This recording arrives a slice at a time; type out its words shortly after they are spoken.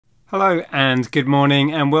Hello and good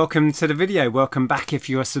morning and welcome to the video. Welcome back if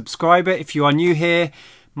you're a subscriber. If you are new here,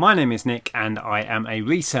 my name is Nick and I am a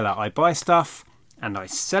reseller. I buy stuff and I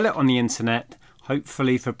sell it on the internet,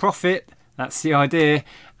 hopefully for profit. That's the idea,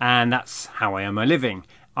 and that's how I earn my living.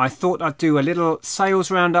 I thought I'd do a little sales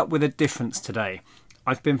roundup with a difference today.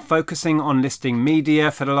 I've been focusing on listing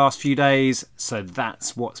media for the last few days, so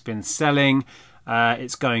that's what's been selling.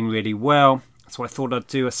 It's going really well. So I thought I'd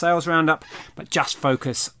do a sales roundup, but just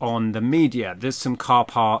focus on the media. There's some car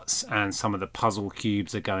parts and some of the puzzle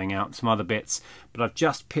cubes are going out, some other bits, but I've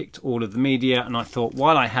just picked all of the media and I thought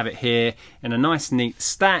while I have it here in a nice neat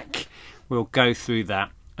stack, we'll go through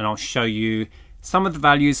that and I'll show you some of the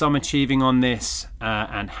values I'm achieving on this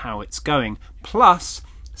and how it's going. Plus,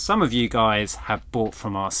 some of you guys have bought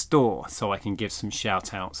from our store, so I can give some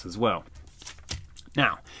shout outs as well.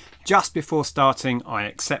 Now, just before starting, I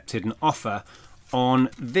accepted an offer on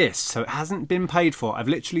this, so it hasn't been paid for. I've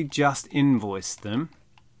literally just invoiced them.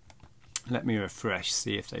 Let me refresh,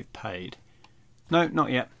 see if they've paid. No,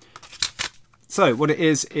 not yet. So what it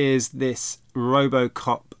is this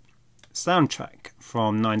RoboCop soundtrack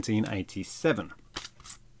from 1987.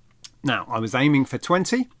 Now, I was aiming for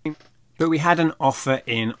 20, but we had an offer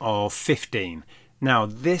in of 15. Now,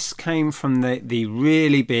 this came from the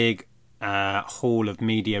really big haul of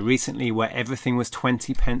media recently where everything was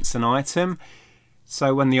 20 pence an item.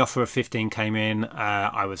 So when the offer of 15 came in,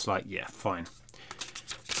 I was like, yeah, fine,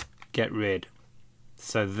 get rid.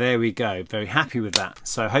 So there we go, very happy with that.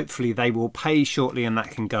 So hopefully they will pay shortly and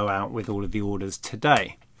that can go out with all of the orders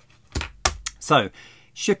today. So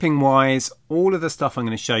shipping wise, all of the stuff I'm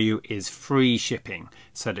going to show you is free shipping.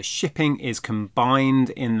 So the shipping is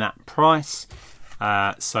combined in that price.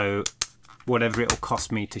 So whatever it will cost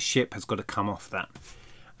me to ship has got to come off that.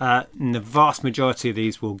 And the vast majority of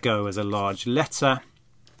these will go as a large letter,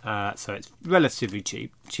 so it's relatively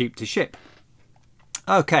cheap to ship.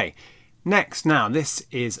 Okay, next, now this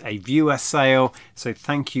is a viewer sale, so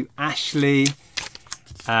thank you Ashley.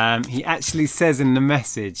 He actually says in the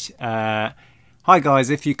message, hi guys,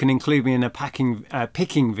 if you can include me in a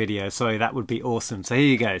picking video, sorry, that would be awesome. So here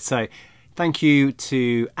you go. So thank you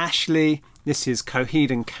to Ashley. This is Coheed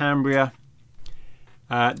and Cambria.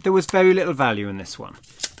 There was very little value in this one.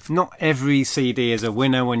 Not every CD is a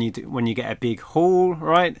winner when you get a big haul,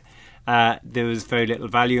 right? There was very little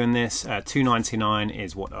value in this. $2.99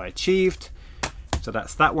 is what I achieved. So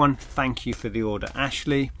that's that one. Thank you for the order,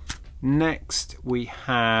 Ashley. Next we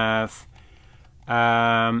have,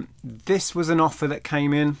 this was an offer that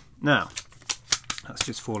came in. Now, that's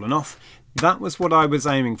just fallen off. That was what I was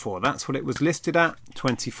aiming for. That's what it was listed at,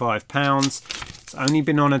 £25. It's only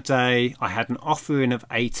been on a day. I had an offer in of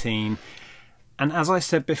 18. And as I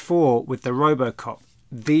said before with the RoboCop,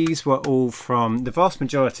 these were all from, the vast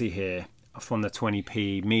majority here are from the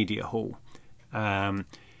 20p media haul.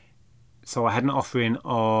 So I had an offer in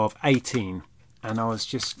of 18 and I was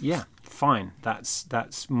just, yeah, fine.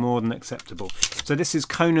 That's more than acceptable. So this is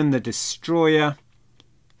Conan the Destroyer,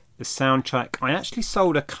 the soundtrack. I actually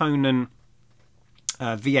sold a Conan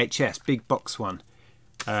VHS, big box one,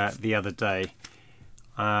 the other day.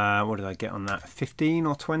 What did I get on that? 15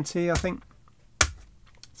 or 20, I think.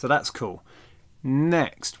 So that's cool.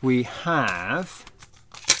 Next we have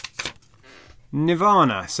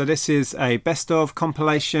Nirvana. So this is a best of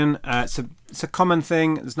compilation. It's a common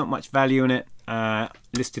thing. There's not much value in it.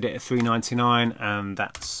 Listed it at $3.99 and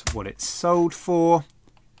that's what it's sold for.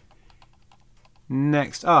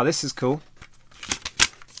 Next, this is cool.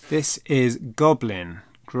 This is Goblin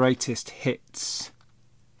Greatest Hits.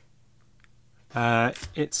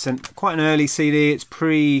 It's quite an early CD. It's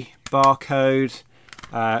pre-barcode.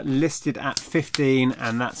 Listed at 15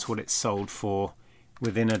 and that's what it's sold for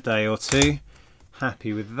within a day or two.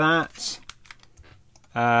 Happy with that.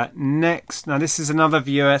 Next, now this is another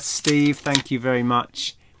viewer, Steve, thank you very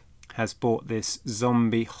much, has bought this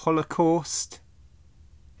Zombie Holocaust.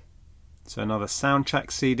 So another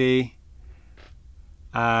soundtrack CD.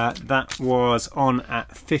 That was on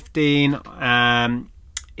at 15.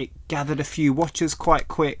 It gathered a few watchers quite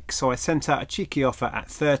quick, so I sent out a cheeky offer at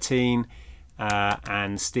 13.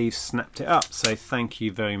 And Steve snapped it up, so thank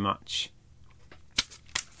you very much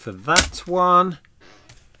for that one.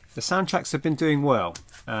 The soundtracks have been doing well,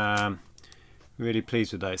 really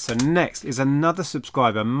pleased with those. So next is another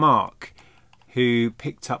subscriber, Mark, who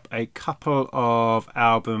picked up a couple of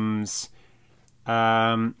albums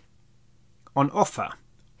on offer.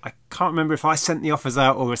 I can't remember if I sent the offers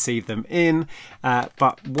out or received them in,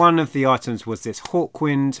 but one of the items was this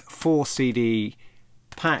Hawkwind 4 CD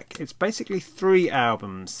pack. It's basically 3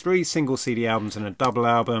 albums, 3 single CD albums and a double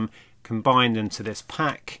album combined into this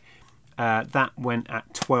pack. that went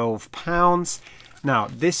at £12. Now,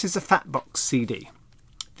 this is a fat box CD.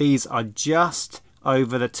 These are just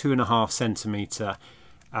over the 2.5 centimetre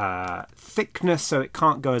thickness, so it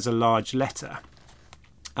can't go as a large letter.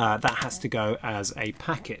 That has to go as a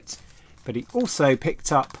packet. But he also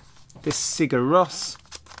picked up this Sigur Rós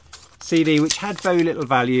CD, which had very little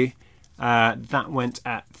value. That went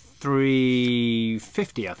at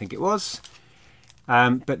 £3.50, I think it was.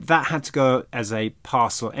 But that had to go as a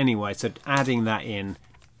parcel anyway, so adding that in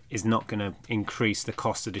is not going to increase the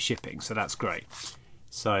cost of the shipping, so that's great.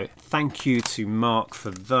 So thank you to Mark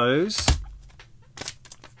for those.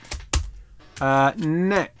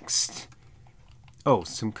 Next,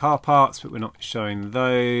 some car parts, but we're not showing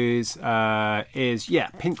those.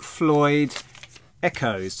 Pink Floyd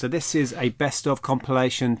Echoes. So this is a best of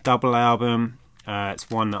compilation double album. It's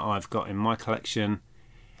one that I've got in my collection.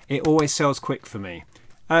 It always sells quick for me.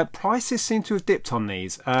 Prices seem to have dipped on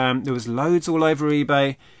these. There was loads all over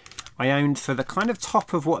eBay. I owned for the kind of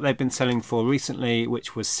top of what they've been selling for recently,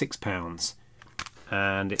 which was £6.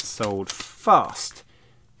 And it sold fast.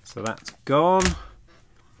 So that's gone.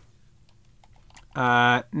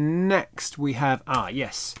 Next we have,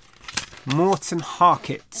 Morten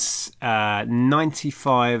Harkett's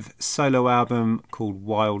 95 solo album called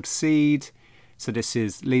Wild Seed. So this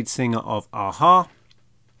is lead singer of a-ha.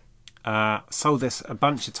 Sold this a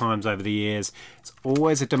bunch of times over the years. There's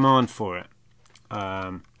always a demand for it.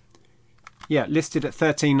 Listed at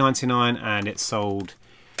 $13.99 and it sold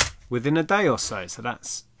within a day or so. So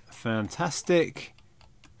that's fantastic.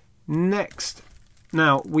 Next,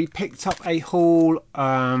 now we picked up a haul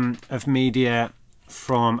of media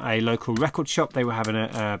from a local record shop. They were having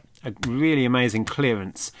a really amazing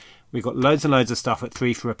clearance. We got loads and loads of stuff at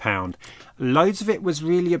 3 for £1. Loads of it was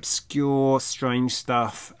really obscure, strange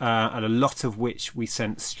stuff, and a lot of which we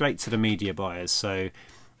sent straight to the media buyers. So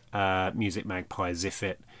Music Magpie,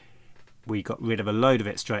 Ziffit. We got rid of a load of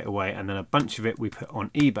it straight away, and then a bunch of it we put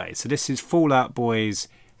on eBay. So this is Fall Out Boy's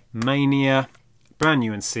Mania, brand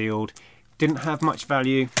new and sealed. Didn't have much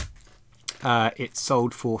value. It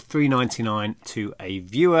sold for $3.99 to a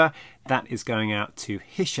viewer. That is going out to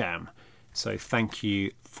Hisham. So thank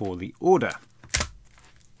you for the order.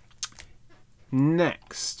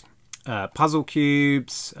 Next, puzzle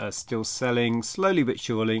cubes, still selling slowly but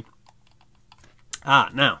surely.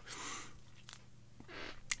 Now,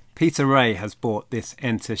 Peter Ray has bought this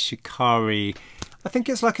Enter Shikari. I think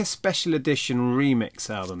it's like a special edition remix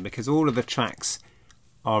album because all of the tracks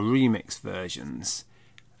are remix versions.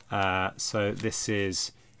 So this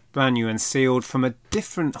is brand new and sealed from a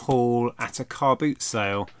different haul at a car boot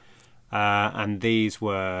sale. And these we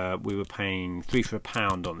were paying 3 for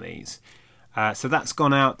 £1 on these. So that's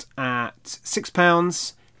gone out at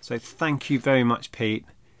 £6. So thank you very much, Pete.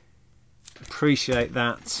 Appreciate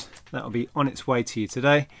that. That'll be on its way to you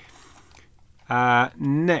today.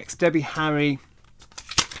 Next, Debbie Harry.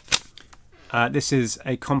 This is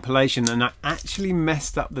a compilation, and I actually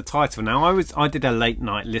messed up the title. Now I did a late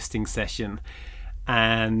night listing session,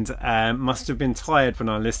 and must have been tired when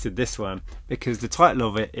I listed this one because the title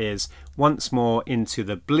of it is Once More Into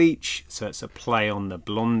the Bleach. So it's a play on the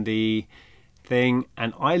Blondie thing,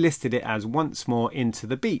 and I listed it as Once More Into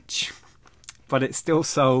the Beach, but it still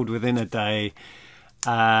sold within a day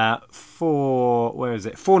for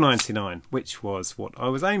 $4.99, which was what I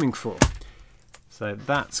was aiming for. So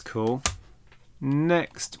that's cool.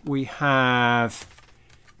 Next we have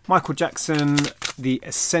Michael Jackson, The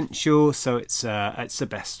Essential. So it's the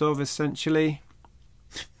best of essentially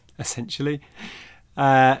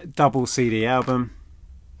double CD album,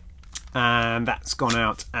 and that's gone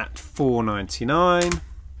out at $4.99.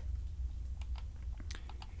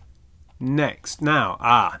 Next,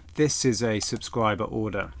 now, this is a subscriber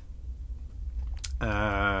order.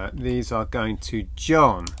 These are going to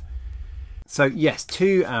John. So yes,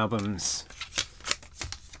 2 albums.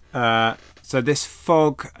 So this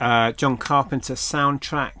Fog John Carpenter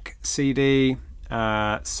soundtrack CD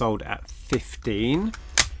sold at $15.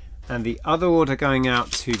 And the other order going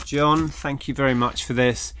out to John, thank you very much for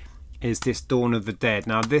this, is this Dawn of the Dead.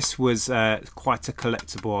 Now this was quite a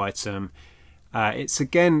collectible item. It's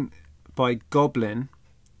again by Goblin,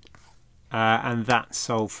 and that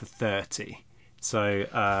sold for $30. So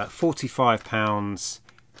 £45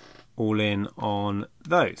 all in on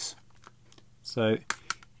those. So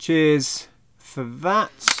cheers for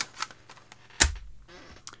that.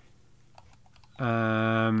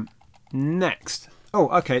 Next,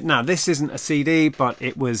 okay, now this isn't a CD, but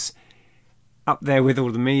it was up there with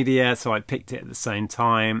all the media, so I picked it at the same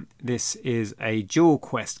time. This is a Dual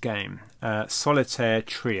Quest game, Solitaire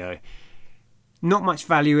Trio. Not much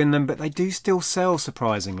value in them, but they do still sell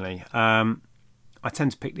surprisingly. I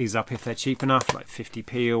tend to pick these up if they're cheap enough, like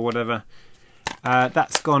 50p or whatever.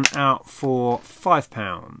 That's gone out for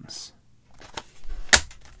 £5.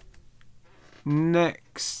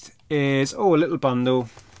 Next is, oh, a little bundle.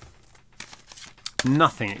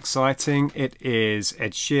 Nothing exciting. It is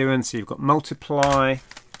Ed Sheeran. So you've got Multiply,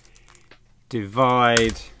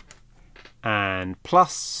 Divide, and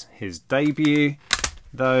Plus, his debut.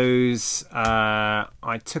 Those,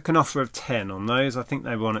 I took an offer of 10 on those. I think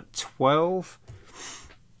they were on at 12.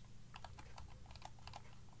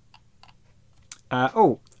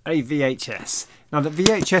 Oh, a VHS. Now the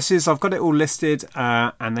VHSs, I've got it all listed,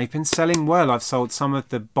 and they've been selling well. I've sold some of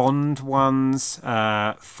the Bond ones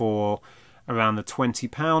for around the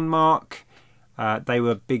 £20 mark. They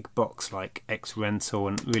were big box, like ex-rental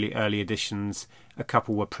and really early editions. A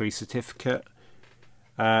couple were pre-certificate.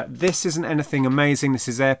 This isn't anything amazing. This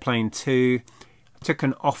is Airplane 2. I took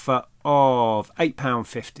an offer of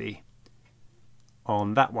 £8.50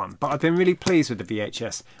 on that one, but I've been really pleased with the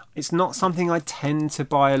VHS. It's not something I tend to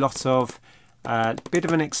buy a lot of. Bit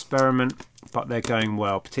of an experiment, but they're going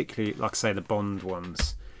well, particularly, like I say, the Bond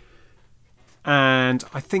ones. And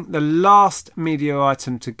I think the last media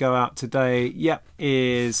item to go out today, yep,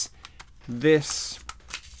 is this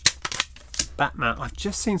Batman. I've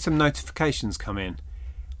just seen some notifications come in.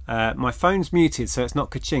 My phone's muted, so it's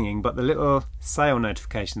not ka-chinging, but the little sale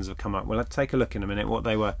notifications have come up. We'll have to take a look in a minute what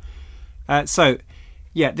they were. So,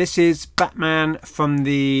 yeah, this is Batman from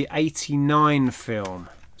the '89 film.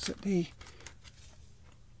 Is it the...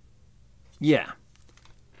 Yeah.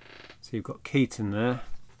 So you've got Keaton there.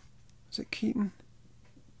 Is it Keaton?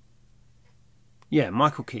 Yeah,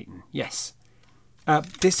 Michael Keaton, yes.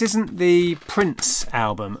 This isn't the Prince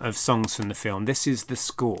album of songs from the film. This is the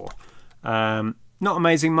score. Not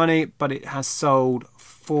amazing money, but it has sold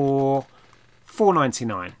for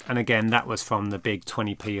 £4.99. And again, that was from the big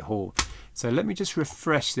 20p haul. So let me just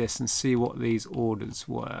refresh this and see what these orders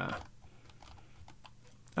were.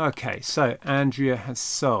 Okay, so Andrea has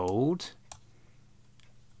sold...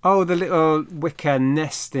 Oh, the little wicker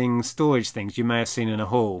nesting storage things you may have seen in a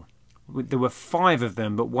haul. There were 5 of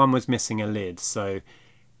them, but one was missing a lid. So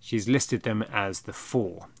she's listed them as the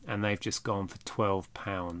 4, and they've just gone for £12.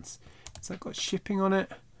 Has that got shipping on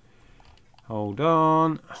it? Hold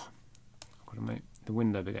on. I've got to make the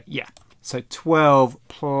window bigger. Yeah. So 12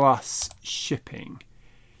 plus shipping.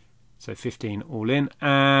 So 15 all in.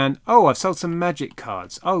 And, oh, I've sold some magic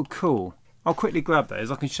cards. Oh, cool. I'll quickly grab those.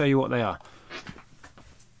 I can show you what they are.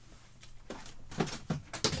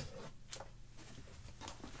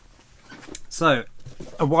 So,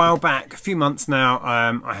 a while back, a few months now,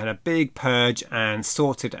 I had a big purge and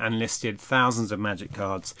sorted and listed thousands of magic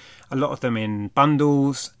cards. A lot of them in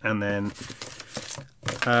bundles, and then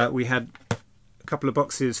we had a couple of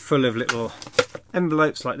boxes full of little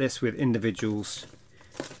envelopes like this with individuals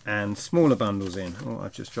and smaller bundles in. Oh,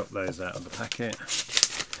 I've just dropped those out of the packet.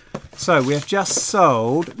 So we have just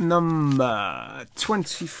sold number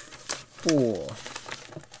 24.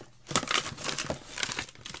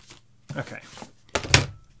 Okay.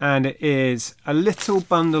 And it is a little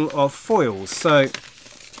bundle of foils. So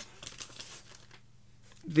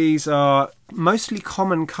these are mostly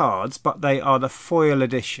common cards, but they are the foil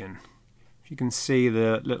edition. If you can see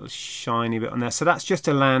the little shiny bit on there. So that's just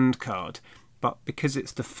a land card, but because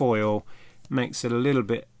it's the foil, it makes it a little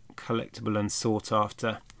bit collectible and sought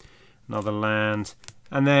after. Another land,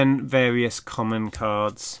 and then various common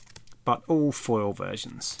cards, but all foil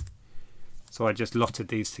versions. So I just lotted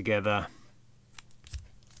these together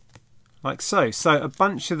like so. So a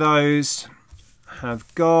bunch of those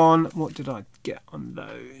have gone. What did I get on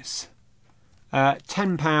those?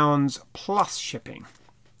 £10 plus shipping.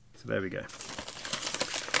 So there we go.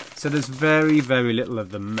 So there's very, very little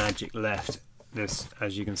of the magic left. This,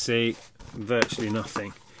 as you can see, virtually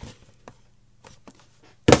nothing.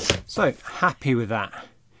 So happy with that.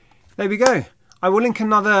 There we go. I will link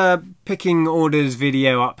another picking orders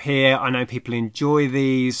video up here. I know people enjoy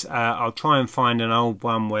these. I'll try and find an old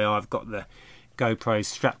one where I've got the GoPro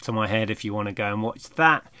strapped to my head if you want to go and watch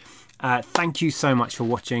that. Thank you so much for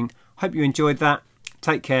watching. Hope you enjoyed that.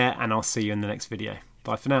 Take care, and I'll see you in the next video.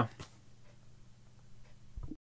 Bye for now.